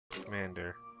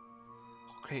Commander.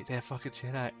 Oh, great, they have fucking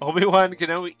Jedi. Obi-Wan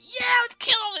Kenobi. Yeah, let's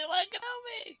kill Obi-Wan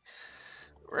Kenobi!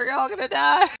 We're all gonna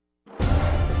die!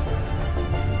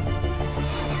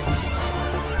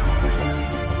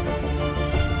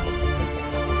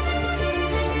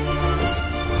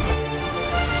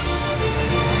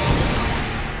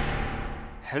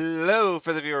 Hello,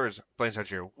 for the viewers, Blaan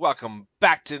here. Welcome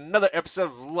back to another episode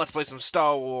of Let's Play some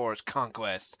Star Wars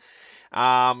Conquest. So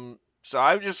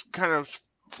I'm just kind of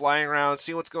flying around,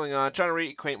 seeing what's going on, trying to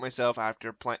reacquaint myself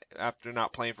after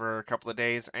not playing for a couple of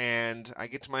days, and I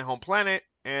get to my home planet,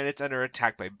 and it's under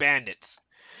attack by bandits.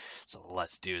 So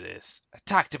let's do this.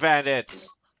 Attack the bandits!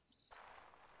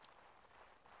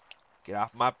 Get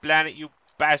off my planet, you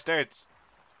bastards!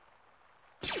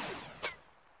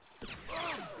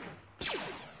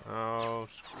 Oh,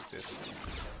 screw this.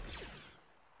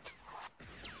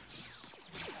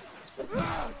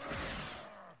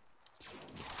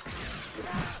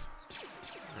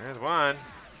 There's one.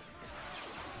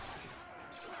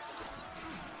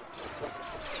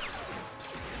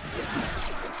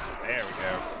 There we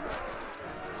go.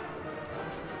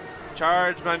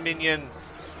 Charge my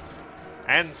minions!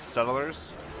 And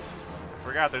settlers. I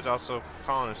forgot there's also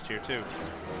colonists here too.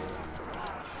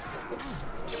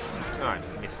 Oh, I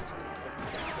missed.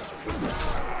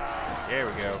 There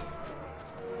we go.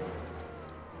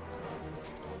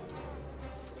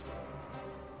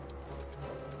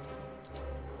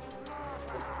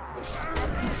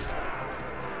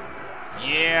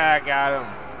 Yeah, I got him.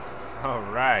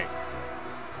 Alright.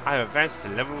 I've advanced to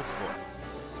level 4.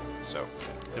 So,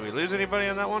 did we lose anybody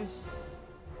on that one?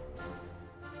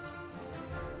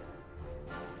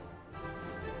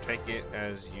 Take it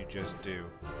as you just do.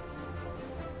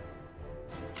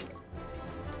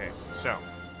 Okay, so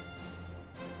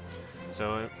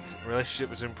relationship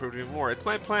has improved even more. It's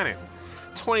my planet.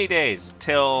 20 days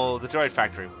till the droid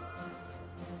factory,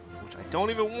 which I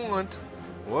don't even want.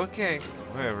 Okay,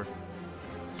 whatever.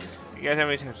 You guys have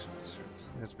any tips?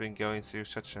 Has been going through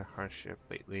such a hardship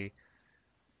lately.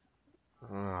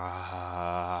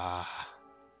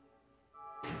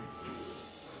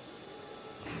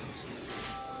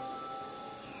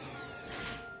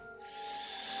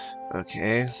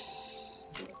 Okay.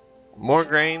 More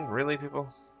grain? Really, people?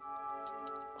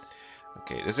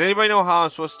 Okay, does anybody know how I'm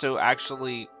supposed to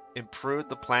actually improve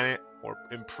the planet or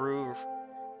improve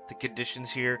the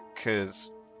conditions here? Because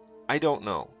I don't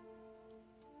know.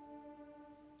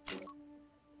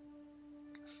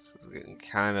 This is getting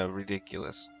kind of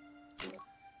ridiculous.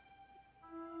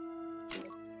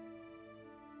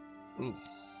 Ooh.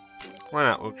 Why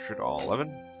not recruit all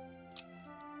 11?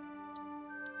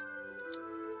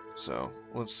 So,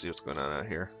 let's see what's going on out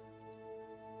here.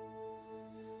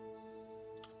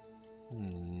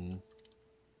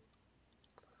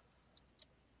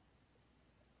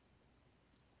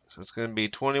 So it's going to be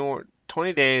 20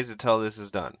 days until this is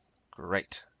done.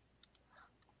 Great.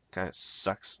 Kind of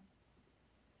sucks.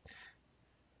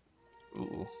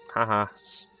 Ooh, haha.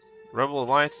 Rebel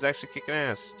Alliance is actually kicking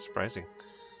ass. Surprising.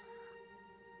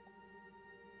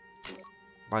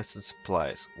 Buy some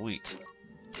supplies. Wheat.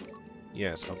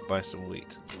 Yes, I'll buy some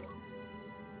wheat.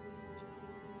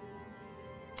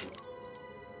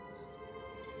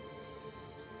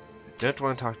 I don't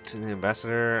want to talk to the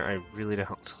ambassador. I really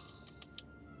don't.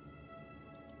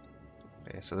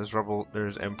 Okay, so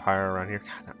there's Empire around here.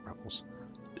 God, not rebels.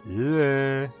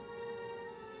 Yeah.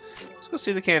 Let's go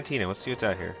see the cantina. Let's see what's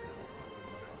out here.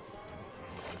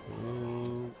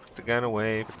 Ooh, put the gun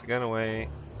away. Put the gun away.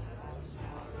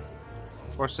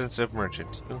 Force sensitive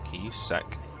merchant. Okay, you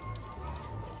suck.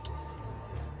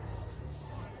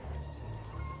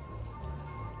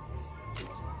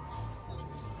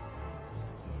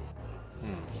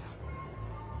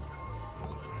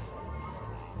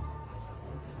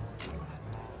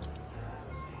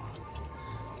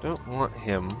 Don't want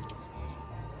him.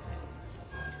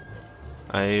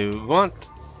 I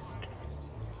want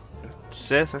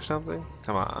Sith or something?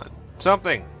 Come on.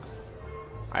 Something!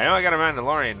 I know I got a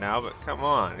Mandalorian now, but come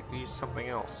on. I can use something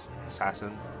else.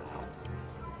 Assassin.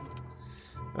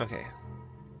 No. Okay.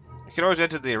 You can always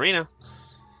enter the arena.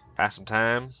 Pass some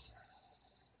time.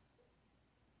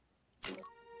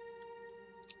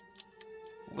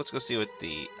 Let's go see what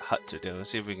the huts are doing.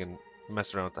 Let's see if we can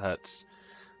mess around with the huts.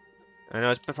 I know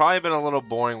it's probably been a little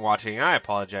boring watching. I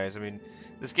apologize. I mean,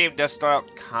 this game does start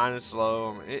out kind of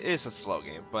slow. It is a slow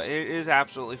game, but it is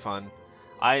absolutely fun.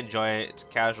 I enjoy it. It's a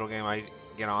casual game. I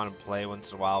get on and play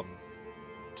once in a while. And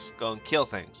just go and kill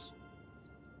things.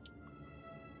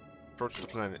 Approach the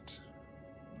planet.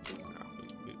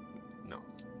 No.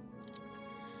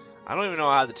 I don't even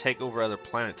know how to take over other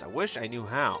planets. I wish I knew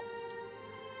how.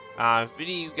 If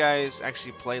any of you guys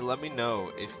actually play, let me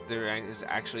know if there is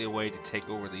actually a way to take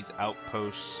over these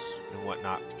outposts and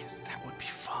whatnot, because that would be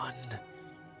fun.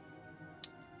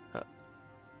 Uh,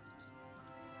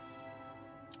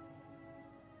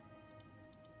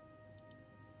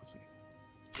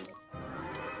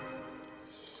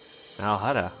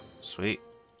 Alhada, sweet.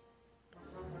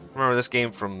 Remember this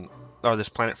game from, or this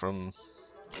planet from.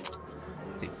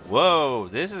 Whoa,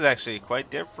 this is actually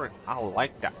quite different. I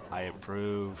like that. I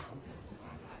approve.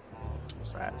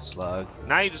 Fat slug.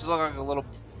 Now you just look like a little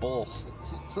bull.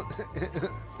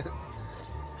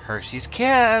 Hershey's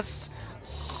Kiss.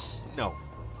 No.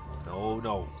 No,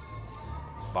 no.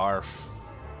 Barf.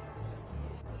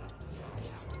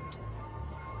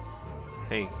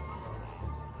 Hey.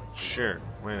 Sure,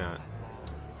 why not?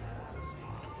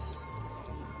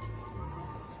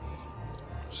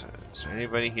 So, is there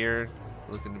anybody here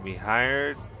looking to be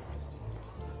hired?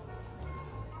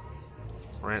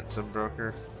 Ransom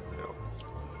broker? No.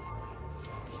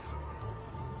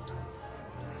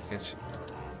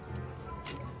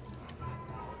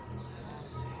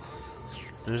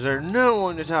 Is there no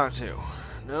one to talk to?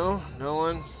 No? No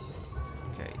one?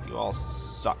 Okay, you all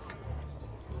suck.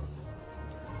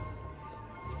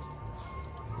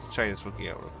 Let's try this wiki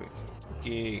out real quick.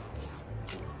 Wiki.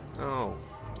 No.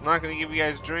 I'm not gonna give you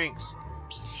guys drinks.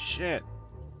 Shit.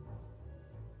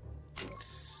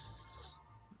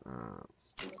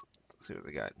 Let's see what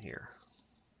they got in here.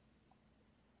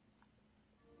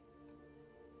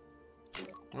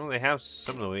 Well, they have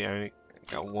some of the way. I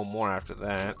got one more after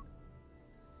that.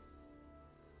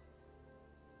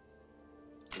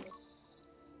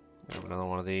 Have another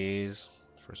one of these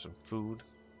for some food.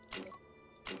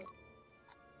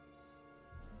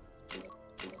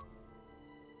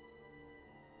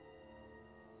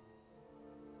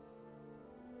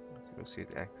 Let's see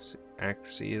what the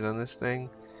accuracy is on this thing.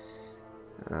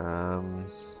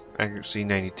 Accuracy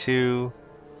 92,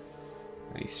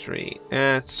 93.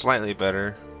 It's slightly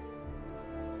better.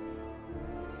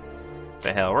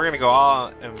 The hell, we're gonna go all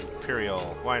Imperial.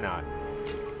 Why not?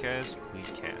 Because we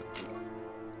can.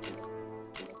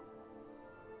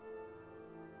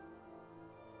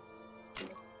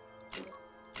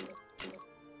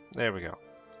 There we go.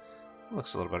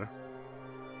 Looks a little better.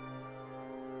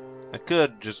 I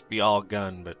could just be all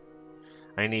gun, but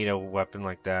I need a weapon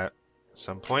like that at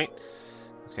some point.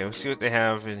 Okay, let's see what they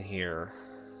have in here.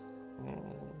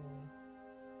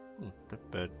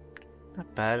 Not bad.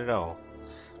 Not bad at all.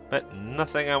 But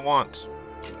nothing I want.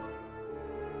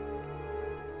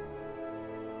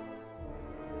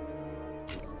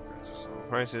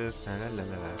 Prices.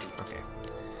 Okay.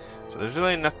 So there's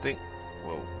really nothing.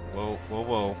 Whoa, whoa, whoa,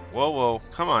 whoa, whoa, whoa.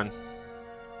 Come on.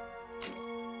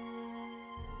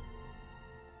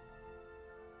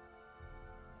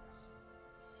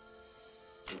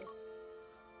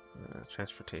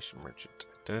 Transportation merchant.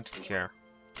 Don't care.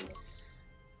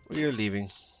 We are leaving.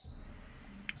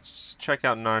 Let's just check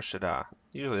out Nar Shaddaa.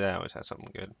 Usually that always has something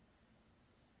good.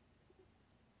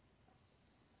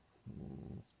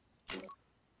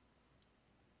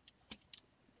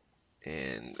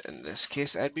 And in this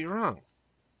case, I'd be wrong.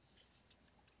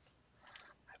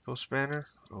 Hypo spanner?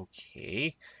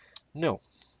 Okay. No.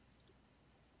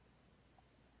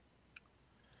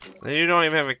 You don't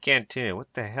even have a cantina.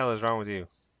 What the hell is wrong with you?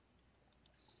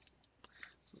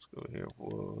 Let's go here.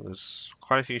 Whoa, there's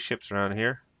quite a few ships around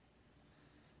here.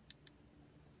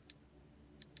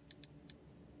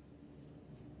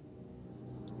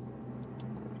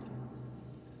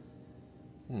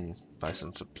 Buy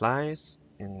some supplies,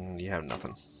 and you have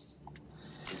nothing.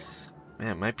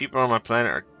 Man, my people on my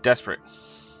planet are desperate.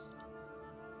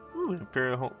 Ooh,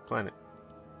 Imperial planet.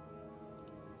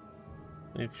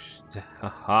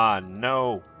 Haha,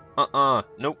 no.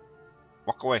 Nope.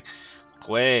 Walk away. Walk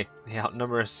away. They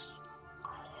outnumber us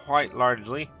quite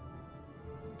largely.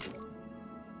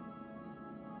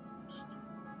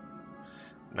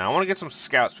 Now, I want to get some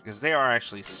scouts because they are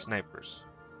actually snipers.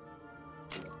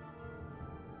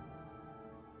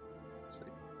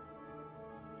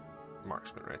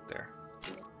 Marksman right there.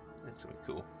 That's gonna be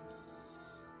cool.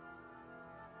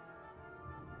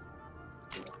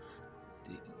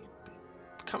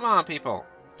 Come on, people.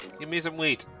 Give me some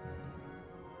wheat.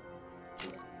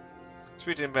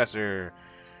 Sweet investor.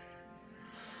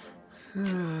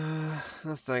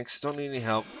 No thanks. Don't need any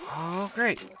help. Oh,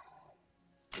 great.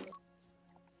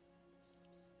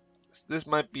 This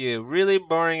might be a really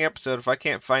boring episode if I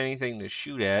can't find anything to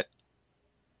shoot at.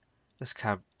 Let's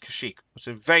have Kashyyyk. Let's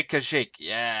invade Kashyyyk.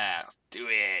 Yeah, do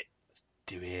it.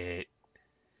 Do it.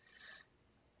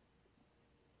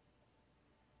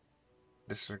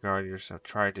 Disregard yourself.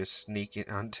 Try to sneak it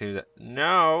onto the.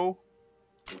 No.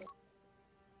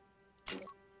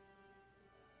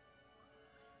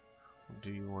 Who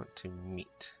do you want to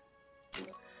meet?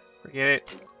 Forget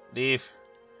it. Leave.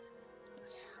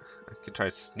 I could try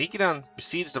sneaking on,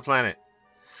 besiege the planet.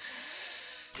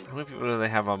 How many people do they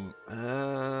have on?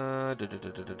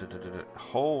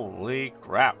 Holy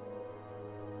crap!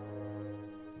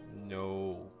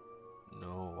 No,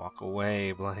 no, walk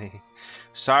away, Blaan.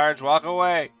 Sarge, walk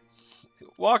away.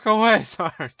 Walk away,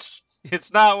 Sarge.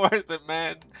 It's not worth it,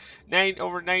 man.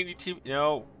 Over 92.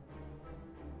 No.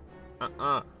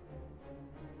 Uh-uh.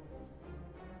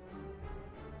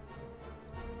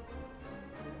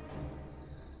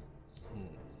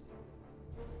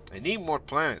 I need more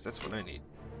planets. That's what I need.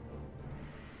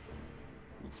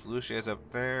 Felicia's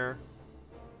up there.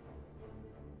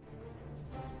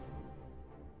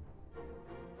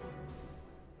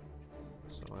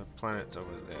 So my planet's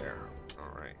over there.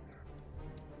 Alright.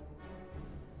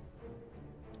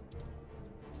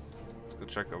 Let's go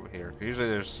check over here. Usually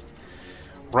there's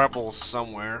rebels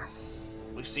somewhere.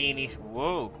 We see any?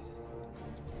 Whoa.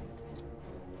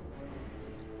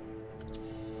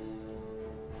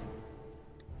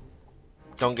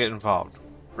 Don't get involved.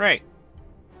 Great.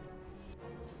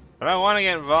 But I want to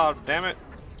get involved, damn it.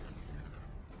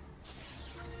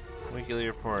 Weekly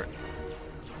report.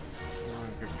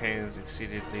 Companions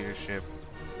exceeded leadership.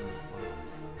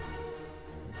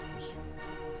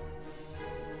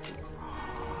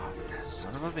 Oh, that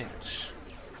son of a bitch.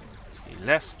 He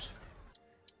left.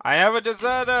 I have a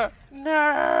deserter!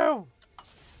 No!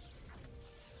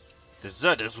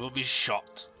 Deserters will be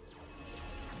shot.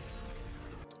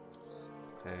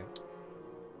 Okay.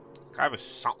 Gotta be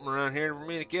something around here for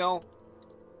me to kill.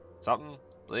 Something,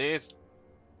 please.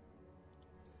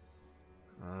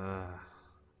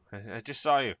 I just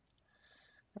saw you.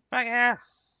 Get back here!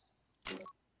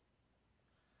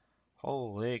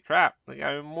 Holy crap! They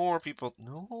got more people.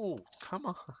 No, come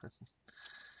on.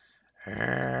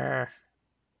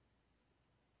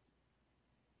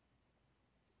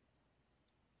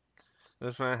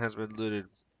 This man has been looted.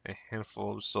 A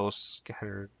handful of souls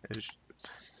scattered.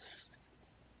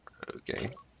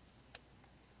 Okay.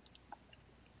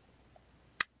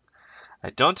 I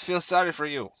don't feel sorry for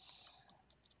you.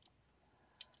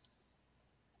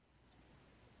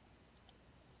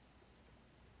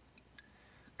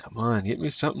 Come on, get me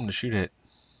something to shoot at.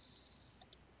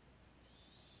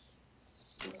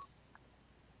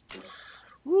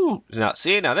 Woo! Now,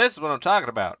 see, now this is what I'm talking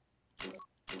about.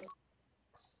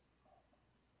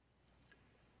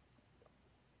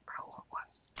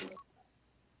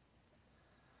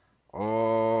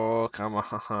 Oh, come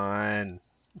on.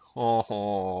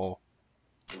 Oh.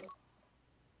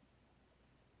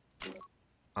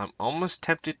 I'm almost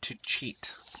tempted to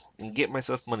cheat and get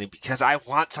myself money because I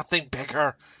want something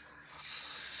bigger.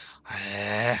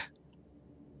 How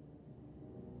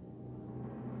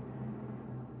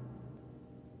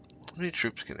many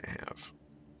troops can I have?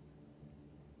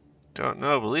 Don't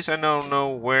know, but at least I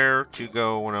know where to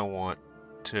go when I want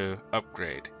to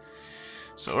upgrade.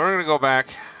 So we're gonna go back.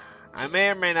 I may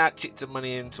or may not cheat some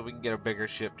money in so we can get a bigger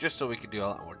ship, just so we can do a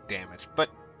lot more damage. But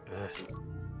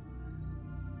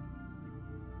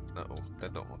uh-oh,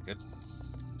 that don't look good.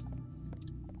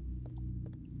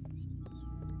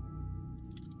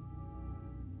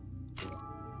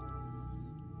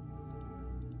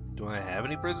 Do I have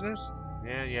any prisoners?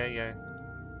 Yeah.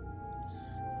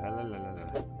 La la la la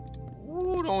la.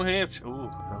 Ooh, don't hit.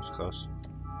 Ooh, that was close.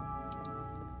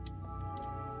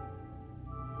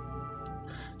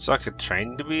 So I could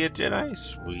train to be a Jedi?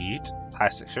 Sweet.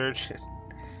 Plastic surgeon.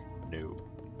 No.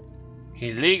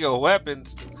 Illegal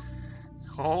weapons.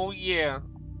 Oh yeah.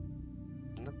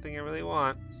 Nothing I really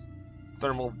want.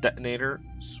 Thermal detonator.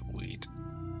 Sweet.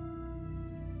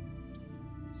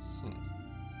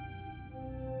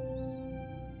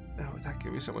 Oh, that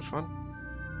could be so much fun.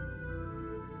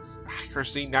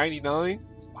 Accuracy 99?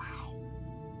 Wow.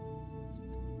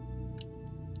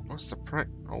 What's the price?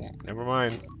 Oh, never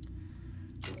mind.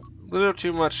 A little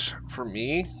too much for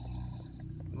me.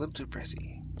 A little too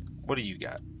pricey. What do you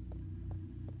got?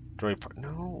 Droid part?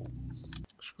 No.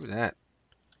 Screw that.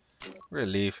 We're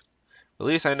gonna leave. At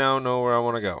least I now know where I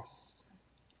want to go.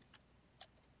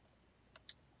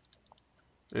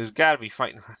 There's gotta be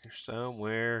fighting around here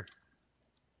somewhere.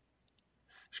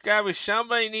 There's gotta be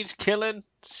somebody needs killing.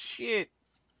 Shit.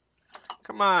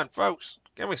 Come on, folks.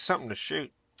 Give me something to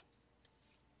shoot.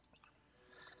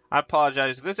 I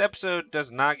apologize. This episode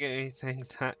does not get anything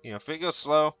that, if it goes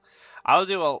slow,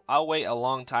 I'll wait a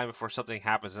long time before something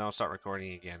happens and I'll start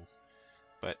recording again.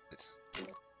 But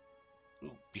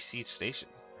ooh, besiege station.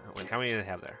 Oh, wait, how many do they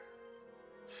have there?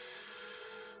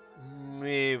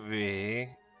 Maybe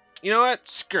You know what?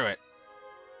 Screw it.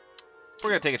 We're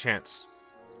gonna take a chance.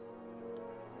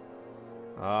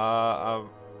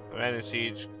 Abandoned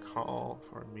siege. Call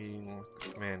for a meeting with the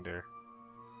commander.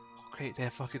 Oh, great, they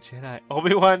have fucking Jedi.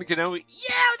 Obi-Wan Kenobi.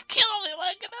 Yeah, let's kill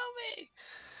Obi-Wan Kenobi.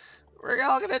 We're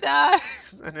all gonna die.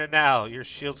 And then now your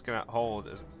shield's gonna hold.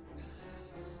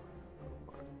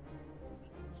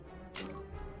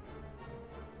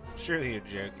 Surely you're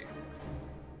joking.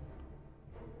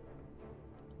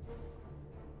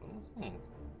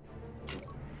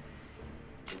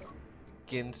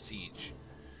 Begin siege.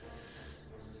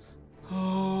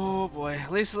 Oh boy,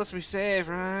 at least it lets me save,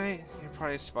 right? You're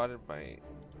probably spotted by...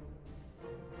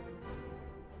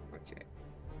 Okay.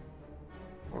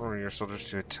 Order your soldiers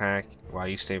to attack while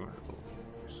you stay...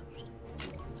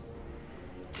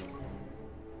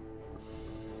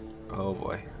 Oh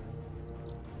boy.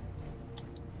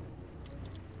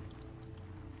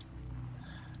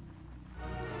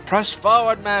 Press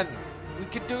forward, man! We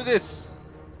can do this!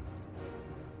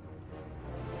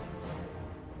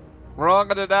 We're all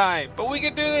gonna die, but we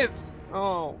can do this!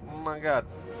 Oh my god.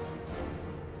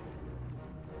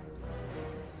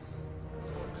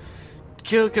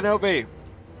 Kill Kenobi!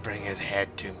 Bring his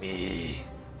head to me.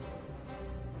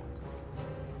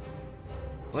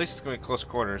 At least it's gonna be close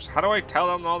quarters. How do I tell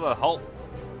them all to halt?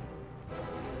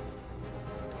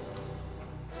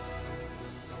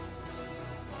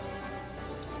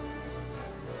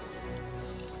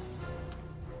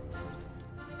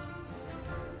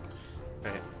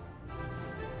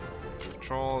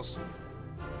 Controls.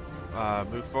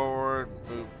 Move forward,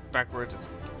 move backwards. It's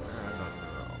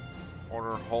no.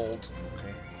 Order, hold.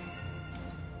 Okay.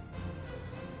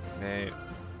 Okay.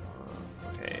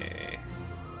 Okay.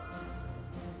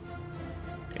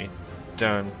 Okay.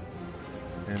 Done.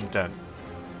 And done.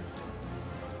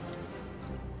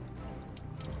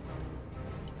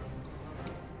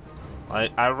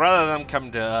 I'd rather them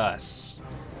come to us.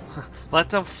 Let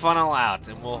them funnel out,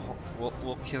 and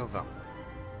we'll kill them.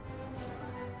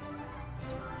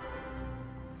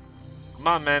 Come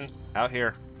on, men, out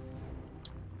here.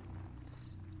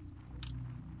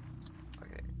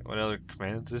 Okay, what other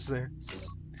commands is there?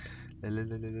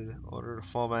 Order to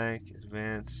fall back,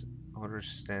 advance, order to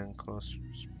stand closer.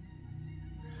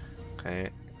 Okay.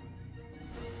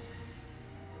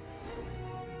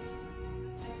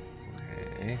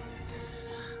 Okay.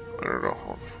 Order to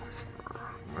hold.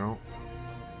 No.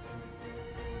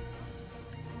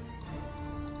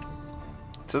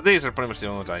 So these are pretty much the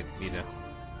only ones I need to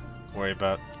worry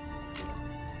about.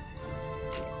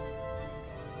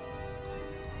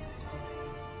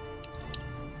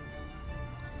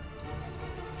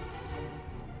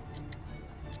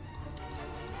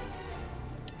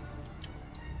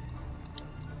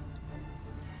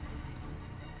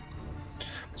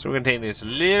 So we're gonna take this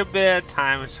little bit of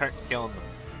time and start killing them.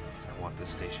 So I want this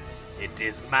station. It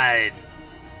is mine.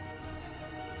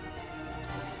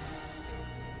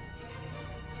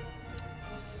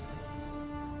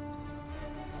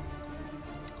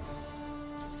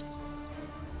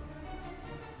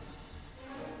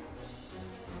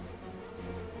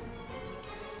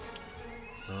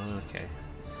 Okay.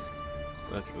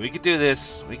 Okay, we could do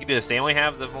this. We could do this. They only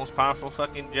have the most powerful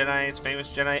fucking Jedi, famous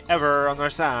Jedi ever on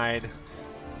their side.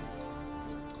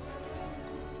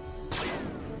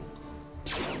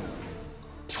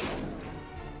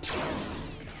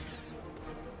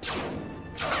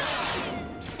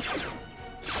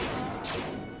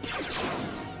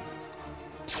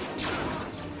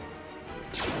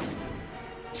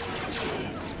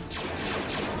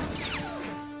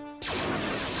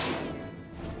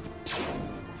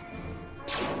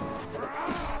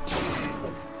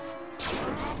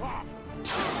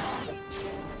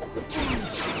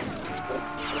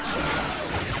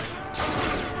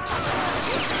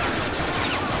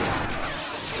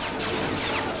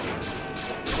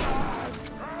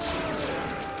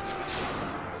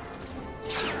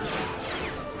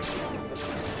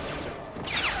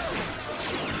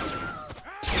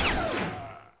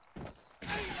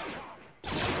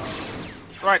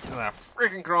 Right to the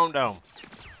freaking Chrome Dome.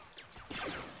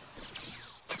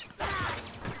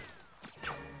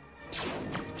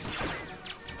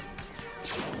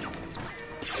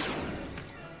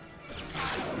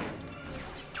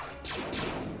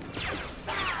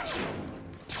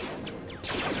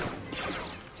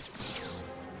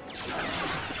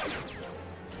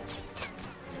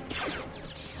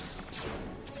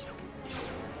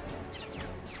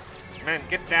 Man,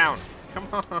 get down. Come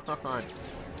on.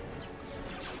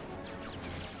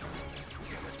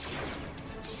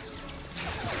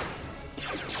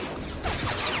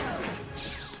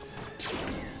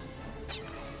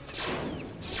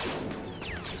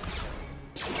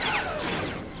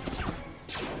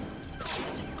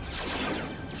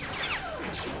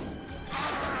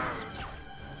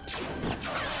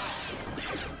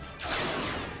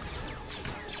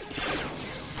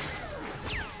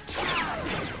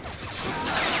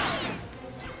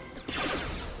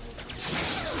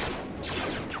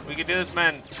 can do this,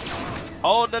 man.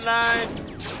 Hold the line.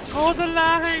 Hold the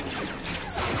line.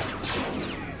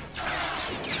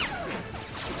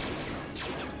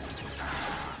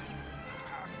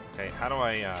 Okay, how do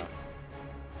I, oh.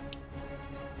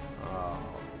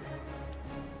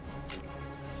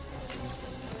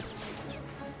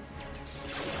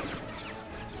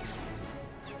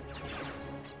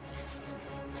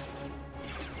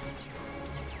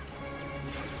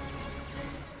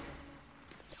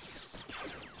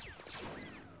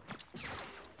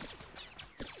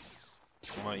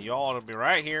 I want y'all to be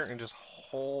right here and just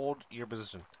hold your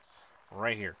position.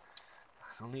 Right here.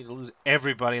 I don't need to lose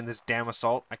everybody in this damn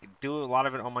assault. I can do a lot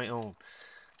of it on my own.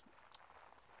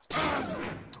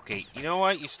 Okay, you know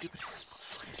what, you stupid...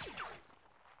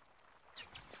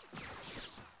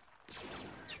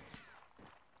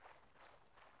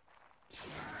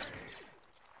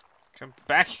 Come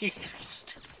back here, you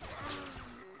stupid...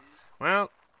 Well,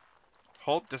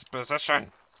 hold this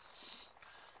position.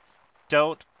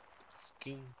 Don't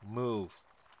fucking move.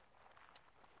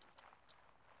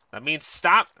 That means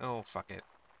stop. Oh, fuck it.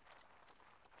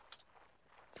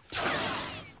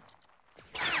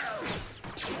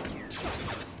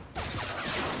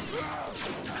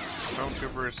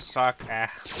 Stormtroopers suck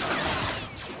ass.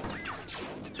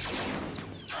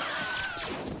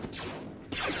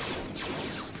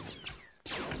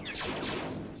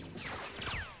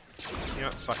 You know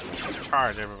what? Fuck it.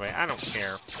 Charge everybody. I don't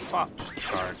care. Fuck, just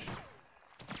charge.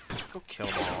 Go kill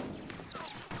them all.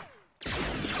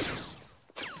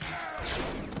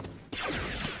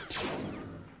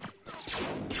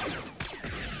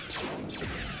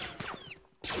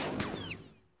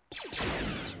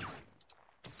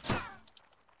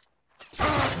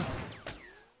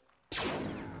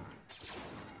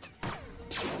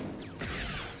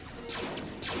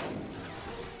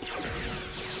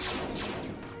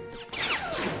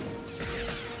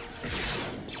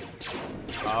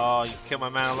 Oh, you killed my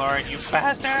Mandalorian, you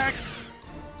bastard!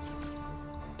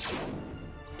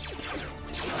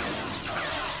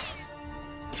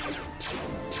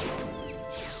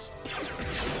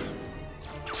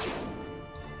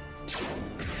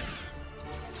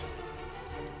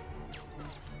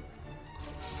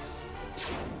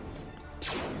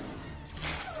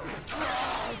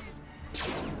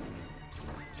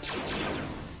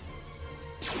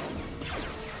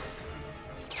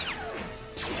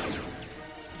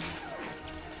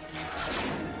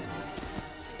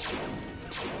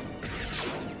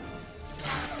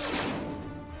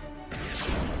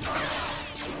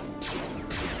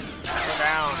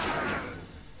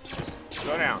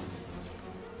 Go down.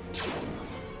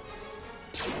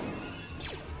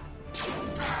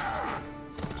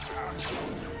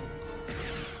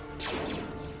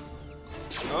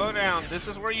 Go down. This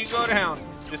is where you go down.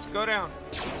 Just go down.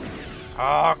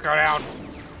 Oh, go down.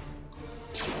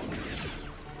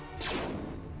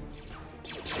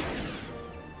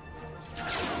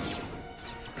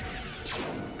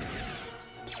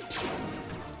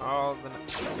 Oh, the...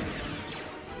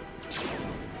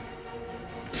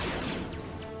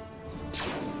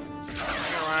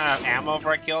 ammo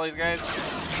before I kill these guys?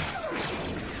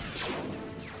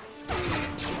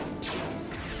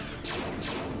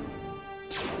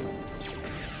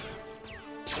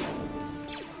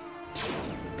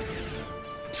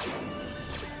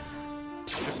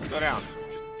 Just go down.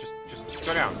 Just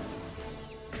go down.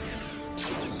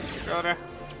 Go down.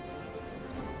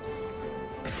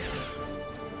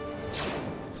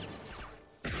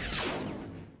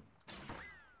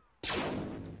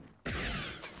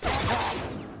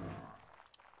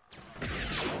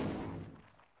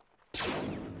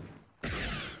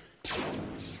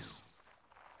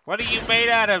 What are you made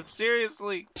out of?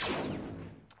 Seriously?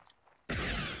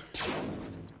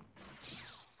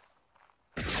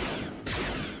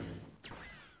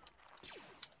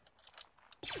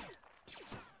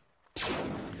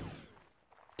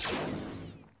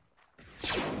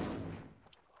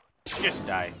 Just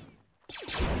die.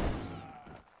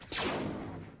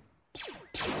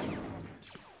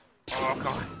 Oh, come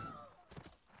on.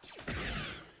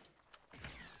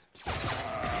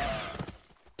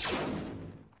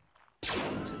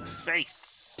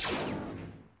 Face.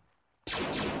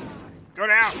 Go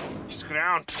down. Just go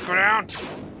down. Just go down.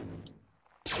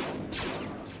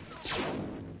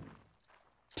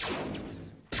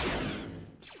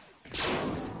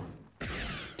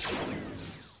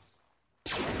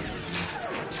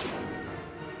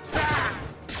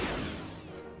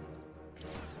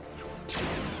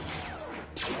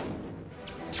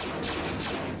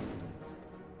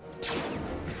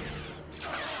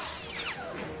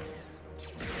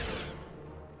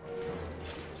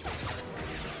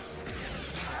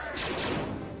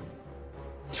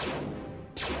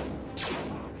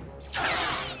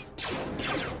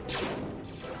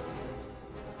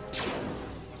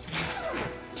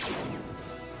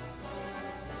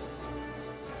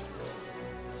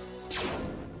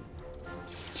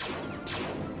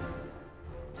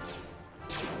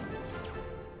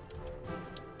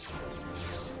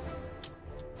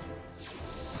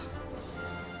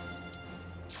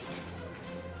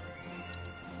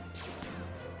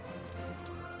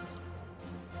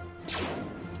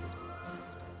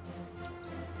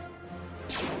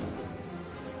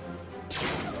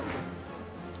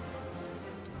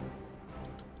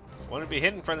 Want to be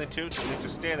hidden friendly too, so they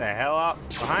can stay the hell up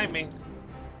behind me.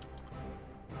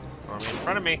 Or in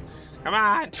front of me. Come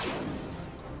on!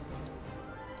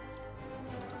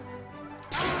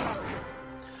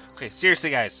 Okay, seriously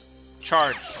guys.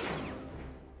 Charge.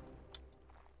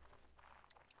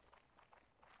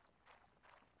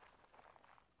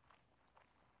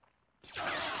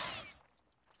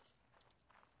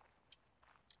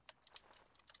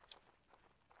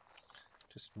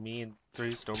 Just me and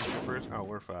 3 stormtroopers? Oh,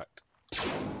 we're fucked.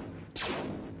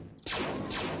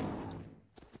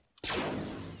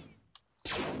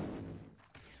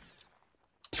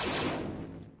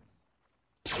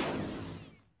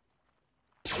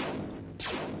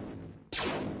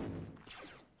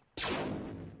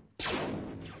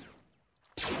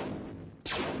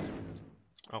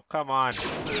 Oh, come on.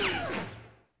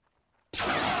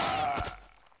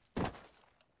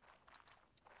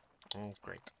 Oh,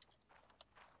 great.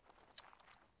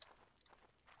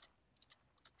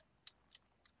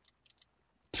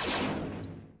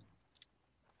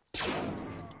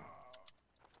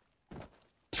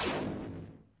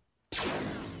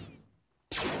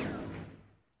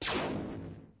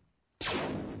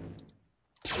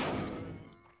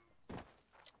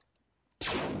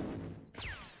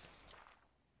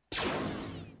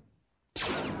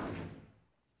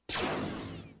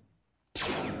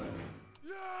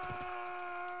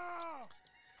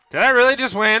 Did I really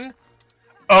just win?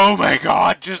 Oh my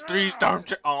god, just 3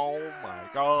 stormtroopers. Oh my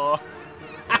god.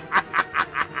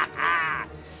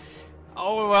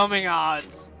 Overwhelming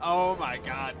odds. Oh my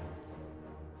god.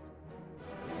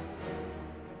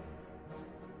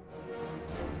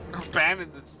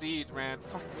 Abandon the siege, man.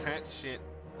 Fuck that shit.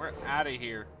 We're out of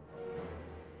here.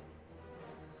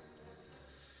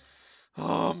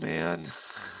 Oh man.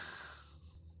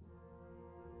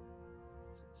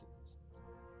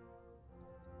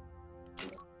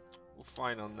 We'll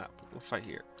fight on that. We'll fight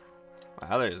here.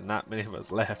 Wow, there's not many of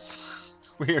us left.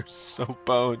 We are so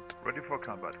boned. Ready for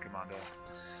combat, Commander.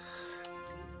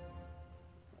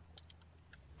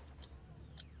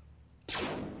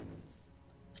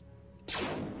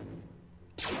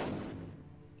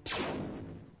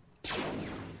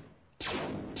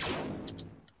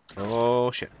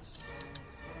 Oh shit.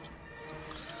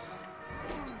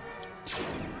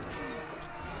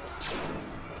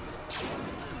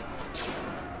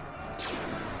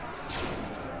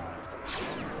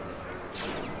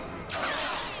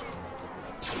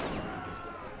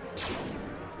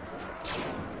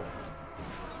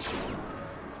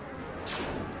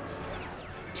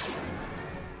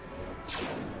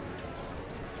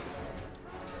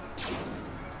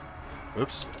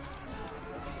 Oops.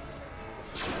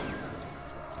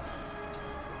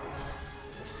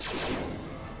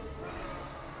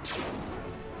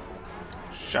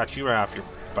 Shot you right off your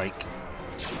bike.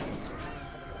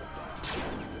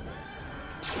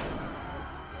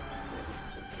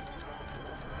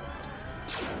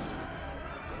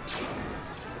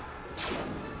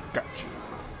 Gotcha.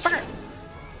 Fucker!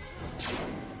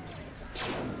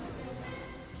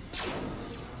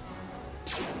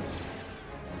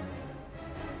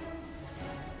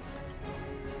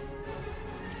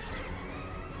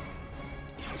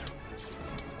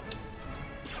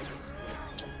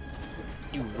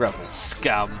 You rebel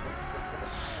scum.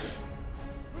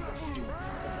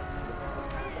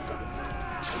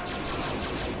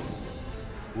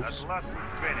 At last we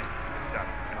finished that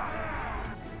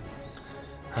time.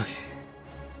 Okay.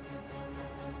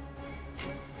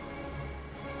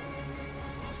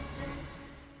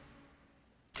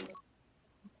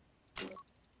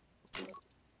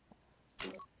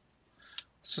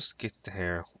 Let's just get the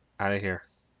hair out of here.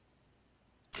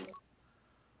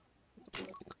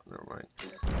 Never mind.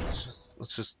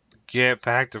 Let's just get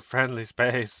back to friendly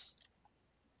space.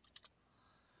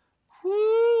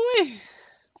 Woo-wee.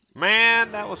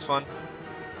 Man, that was fun.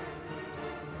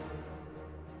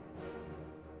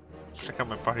 Let's check out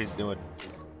my party's doing.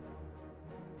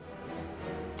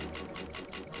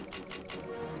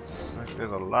 Looks like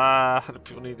there's a lot of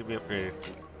people need to be upgraded.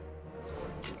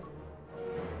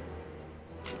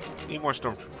 Need more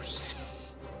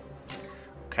stormtroopers.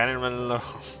 Cannon run low.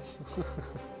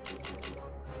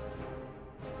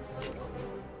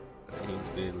 They need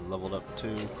to be leveled up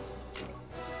too.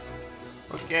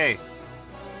 Okay.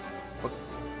 Let's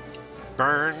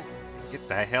burn. Get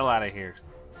the hell out of here.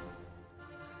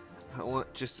 I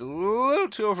went just a little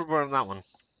too overboard on that one.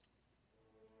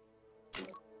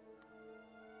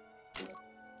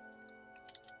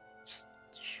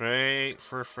 Straight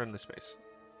for friendly space.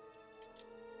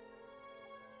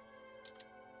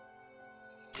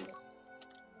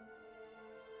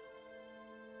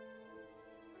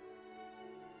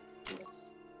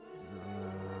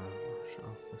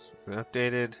 Been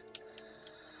updated.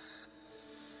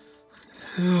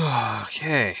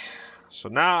 Okay. So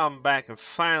now I'm back and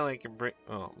finally can bring.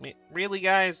 Oh, really,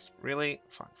 guys? Really?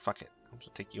 Fuck it. I'm just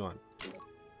gonna take you on.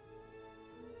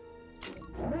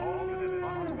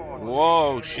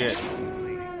 Whoa, shit.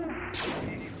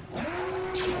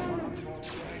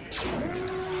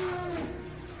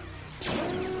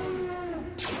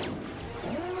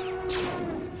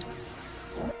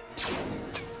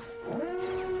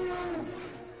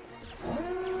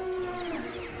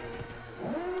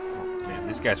 Man,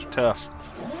 these guys are tough.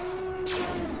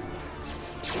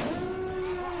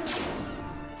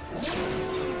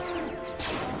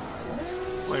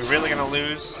 Are we really gonna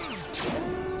lose?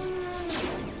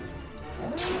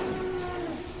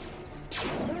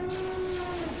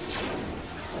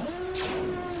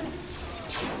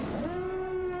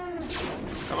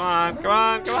 Come on, come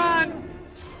on, come on!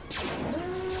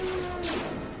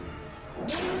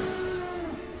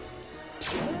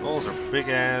 Those are big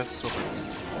ass swords.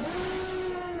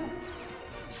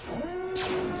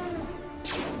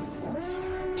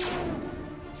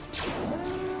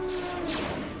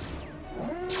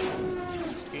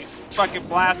 Keep fucking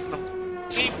blasting them.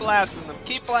 Keep blasting them.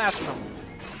 Keep blasting them.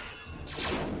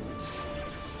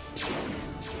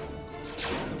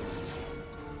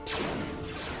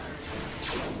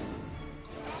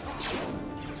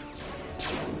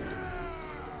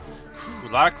 Whew,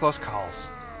 a lot of close calls.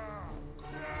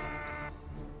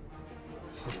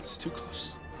 It's too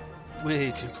close.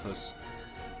 Way too close.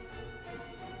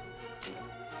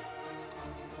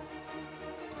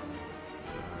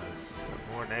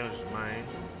 More damage than mine.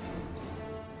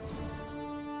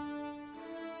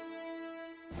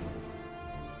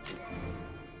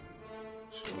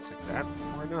 Should we take that?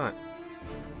 Why not?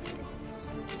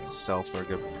 Sell for a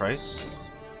good price.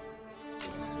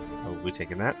 Oh, we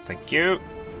taking that? Thank you.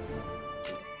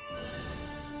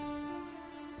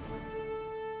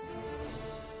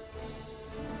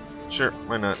 Sure,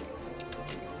 why not?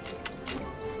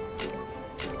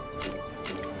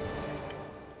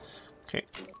 Okay,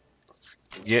 let's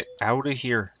get out of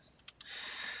here.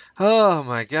 Oh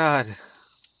my god.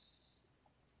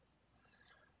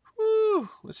 Woo!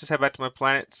 Let's just head back to my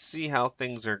planet, see how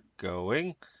things are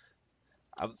going.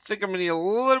 I think I'm gonna need a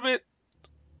little bit.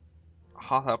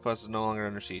 Hoth Outpost is no longer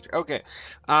under siege. Okay,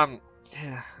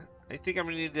 yeah, I think I'm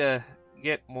gonna need to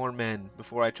get more men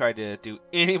before I try to do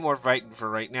any more fighting for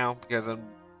right now because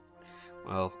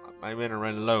well, my men are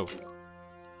running low.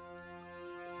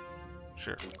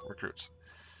 Sure, recruits.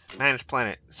 Managed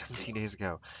planet 17 days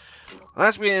ago. Well,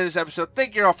 that's the end of this episode.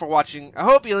 Thank you all for watching. I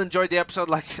hope you enjoyed the episode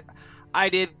like I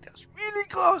did. It was really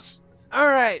close.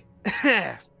 Alright.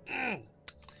 Thank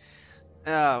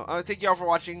you all for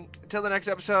watching. Until the next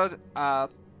episode,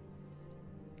 hope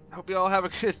you all have a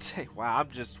good day. Wow, I'm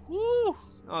just, woo!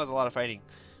 That was a lot of fighting.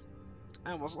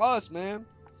 I almost lost, man.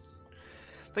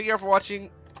 Thank you all for watching.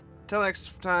 Till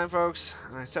next time, folks.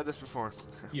 I said this before.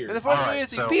 Here. And the force All right,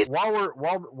 with you. so Peace.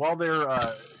 while they're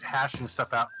hashing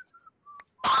stuff out.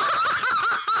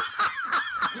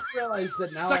 You realize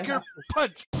that now Sucker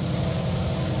punch.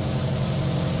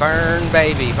 Burn,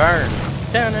 baby, burn.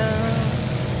 Ta-da.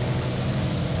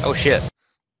 Oh shit.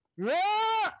 Go, go,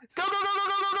 go, go, go, go,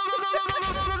 go, go, go, go,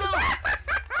 go, go, go.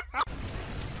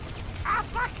 Ah,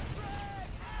 fuck.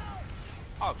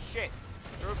 Oh, shit.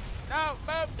 Oops. No,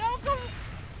 don't go.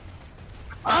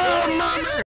 Oh, mommy!